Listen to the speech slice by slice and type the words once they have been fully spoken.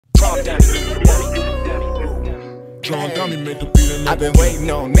I've been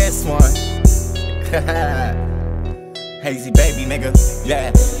waiting on this one. Hazy baby, nigga,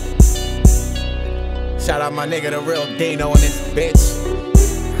 yeah. Shout out my nigga, the real Dino in this bitch.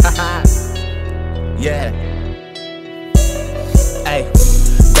 Yeah. Hey,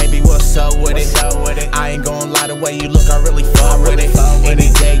 baby, what's up with it? I ain't gon' lie, the way you look, I really fuck with it. Any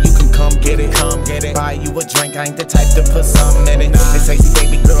day you can come get it. Buy you a drink, I ain't the type to put something in it. They say,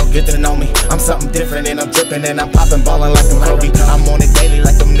 baby girl, get to know me. I'm something different and I'm dripping and I'm popping, ballin' like I'm Kobe. I'm on it daily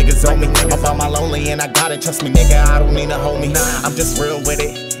like them niggas owe me. I'm on my lonely and I got it, trust me, nigga, I don't need a homie. I'm just real with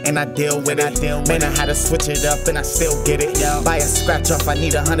it. And I deal with it. Man, I had to switch it up and I still get it. Buy a scratch off, I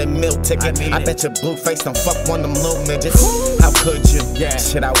need 100 mil ticket. I bet your blue face don't fuck one of them little midgets. How could you?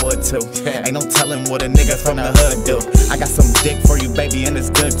 Shit, I would too. Ain't no telling what a nigga from the hood do. I got some dick for you, baby, and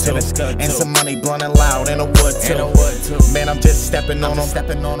it's good too. And some money blunt and loud in the wood too. Man, I'm just stepping on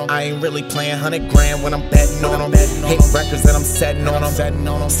them. I ain't really playing 100 grand when I'm betting on them. Hit records that I'm setting on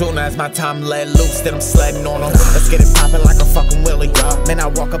them. Soon as my time let loose, then I'm sledding on them. Let's get it poppin' like a fucking Willie. Man, I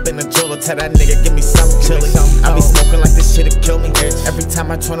walk up in the jeweler, tell that nigga, give me something chilly. I be smoking like this shit'll kill me. Every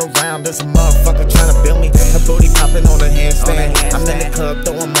time I turn around, there's a motherfucker tryna build me. Her booty popping on the handstand. I'm in the club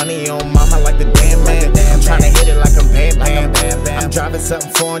throwing money on mama like the damn man. I'm tryna hit it like I'm Bam Bam. I'm driving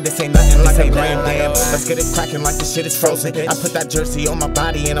something foreign, this ain't nothing like a Grand Dam. Let's get it cracking like the shit is frozen. I put that jersey on my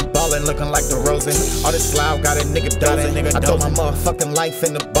body and I'm ballin', looking like the Rosen. All this loud got a nigga dozing. I throw my motherfucking life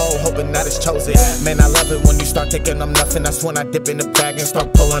in the bowl, hoping that it's chosen. Man, I love it when you start thinking I'm nothing. That's when I dip in the bag and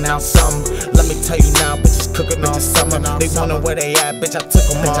start pulling out something. Let me tell you now, bitches cooking all summer. They wonder where they at, bitch, I took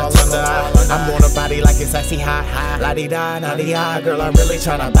them all under. I'm on a body like it's icy high. La-di-da, na-di-da, girl, I'm really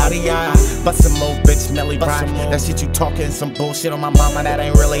tryna body ya. Bust some more, bitch, Melly Bride. That shit you talking, some bullshit on my mama, that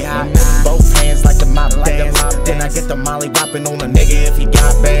ain't really hot. Both hands like the mop dance. Then I get the molly bopping on a nigga if he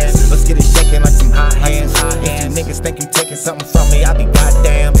got bad.